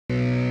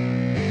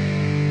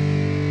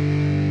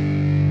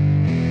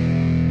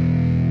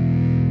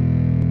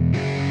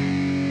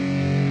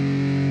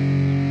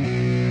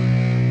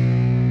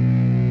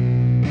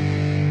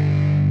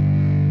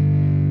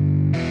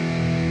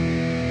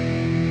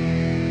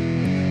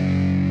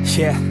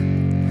Yeah,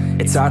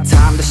 it's our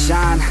time to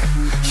shine.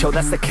 Yo,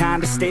 that's the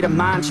kind of state of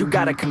mind you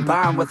gotta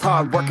combine with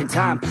hard work and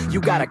time. You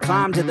gotta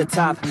climb to the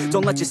top.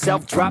 Don't let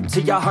yourself drop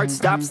till your heart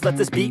stops. Let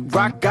this beat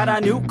rock. Got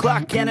a new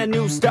clock and a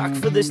new stock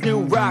for this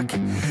new rock.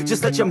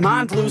 Just let your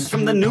mind loose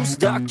from the new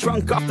stock.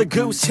 Drunk off the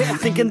goose,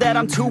 thinking that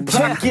I'm too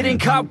pop. Getting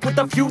caught with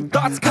a few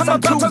thoughts cause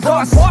I'm too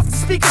lost. Off the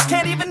speakers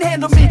can't even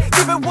handle me.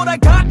 Give it what I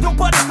got,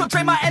 nobody's gonna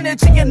drain my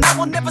energy. And I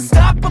will never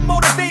stop, I'm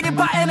motivated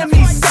by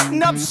enemies.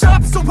 Setting up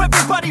shop so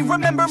everybody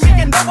remember me.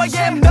 And no, I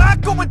am not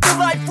going through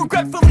life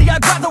regretfully.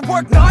 I'd rather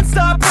work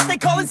non-stop, what they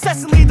call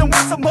incessantly, than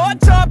work some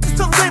odd job just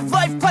to live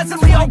life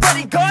pleasantly.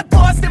 Already got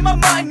lost in my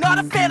mind, not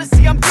a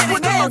fantasy. I'm getting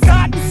with all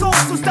forgotten souls,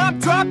 so stop,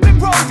 drop,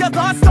 and roll. You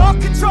lost all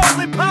control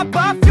and pop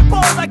off your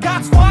balls. I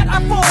got squat, I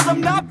fold, I'm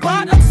not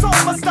bought, I'm sold.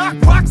 My stock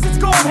rocks, it's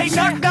gold. Hey,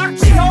 knock, knock,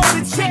 she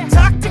holding shit,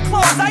 talk to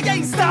close. I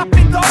ain't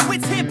stopping though,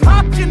 it's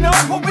hip-hop, you know.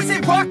 Or is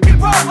it rock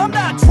and roll? I'm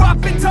not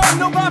dropping down,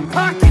 no, my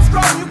pocket's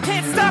grown. You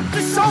can't stop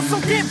the show, so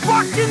get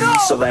rockin' on.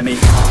 So let me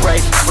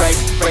break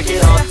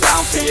it all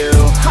down for you.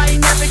 I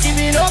ain't never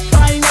giving up,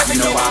 I ain't never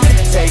giving up.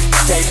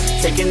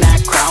 Taking that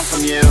crown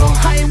from you.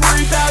 I ain't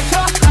worried about you,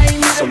 I ain't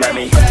never. So let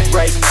me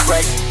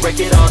break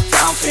it all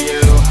down for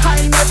you. I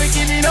ain't never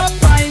giving up,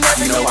 I ain't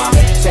never giving up.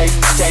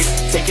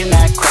 Taking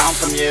that crown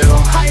from you.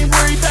 I ain't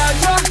worried about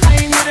you, I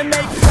ain't here to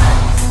make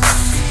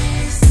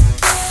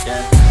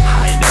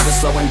I ain't never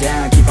slowing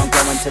down, keep on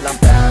going till I'm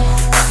down.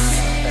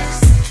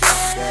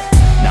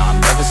 No, I'm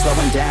never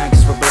slowing down,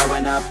 cause we're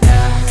blowing up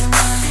now.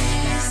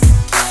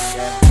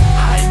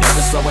 I ain't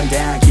never slowing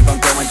down, keep on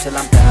going till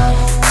I'm down.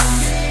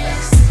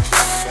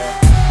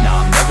 No,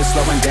 I'm never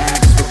slowing down,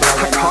 cause we're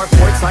blowing up. Hard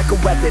work's like a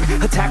weapon,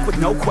 attack with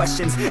no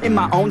questions. In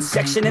my own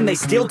section and they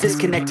still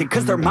disconnected,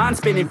 cause their mind's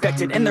been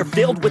infected and they're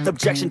filled with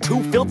objection.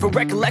 Too filled for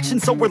recollection,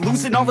 so we're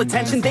losing all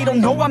attention. They don't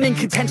know I'm in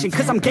contention,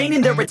 cause I'm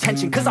gaining their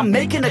attention. Cause I'm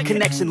making a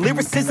connection,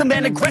 lyricism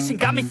and aggression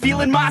got me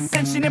feeling my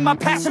ascension. In my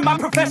passion, my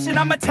profession,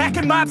 I'm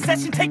attacking my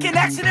obsession. Taking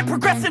action and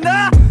progressing,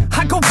 I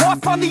go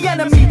off on the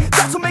enemy,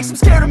 that's what makes them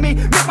scared of me.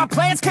 Make my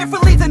plans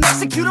carefully, then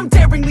execute them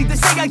daringly. They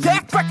say I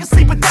act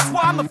recklessly, but that's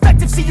why I'm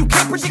effective. See, you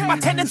can't predict my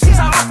tendencies,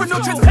 I offer no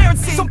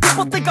transparency. Some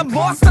people think I'm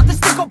lost, others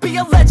think I'll be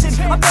a legend.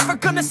 I'm never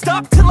gonna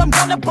stop till I'm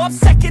one above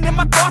second. And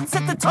my thoughts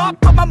at the top,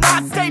 but my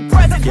mind stay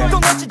present.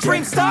 Don't let your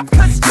dreams stop,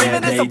 cause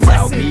dreaming is a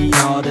blessing. They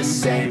tell me all the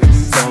same,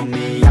 told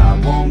me I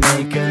won't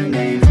make a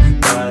name.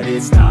 But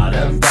it's not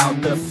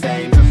about the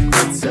fame,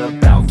 it's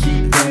about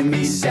keeping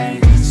me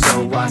sane.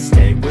 So I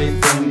stay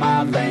within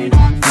my lane,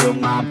 feel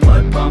my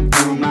blood pump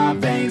through my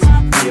veins.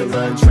 Feel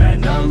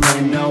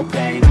adrenaline, no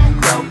pain,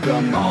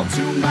 welcome all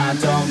to my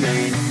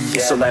domain.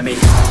 So let me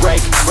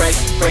break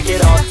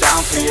it all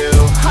down for you.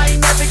 I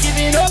ain't never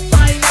giving up,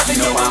 I ain't never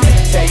giving up. I'm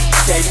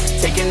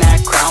taking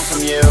that crown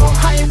from you.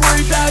 I ain't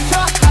worried about you,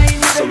 I ain't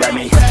never. So let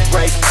me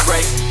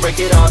break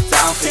it all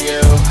down for you.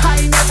 I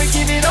ain't never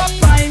giving up,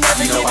 I ain't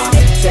never giving up. I'm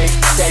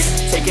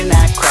taking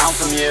that crown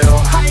from you.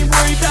 I ain't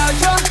worried about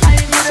you, I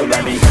ain't never. So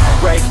let me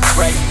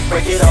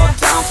break it all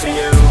down for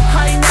you.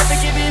 I ain't never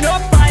giving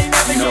up, I ain't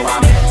never giving up.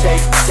 I'm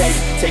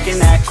taking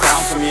that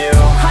crown from you.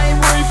 I ain't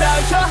worried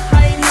about you,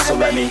 I ain't never. So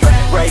let me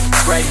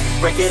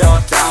break it all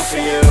down for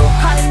you.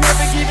 I ain't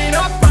never giving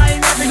up, I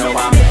ain't never giving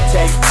up. I'm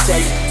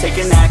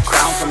taking that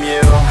crown from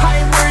you.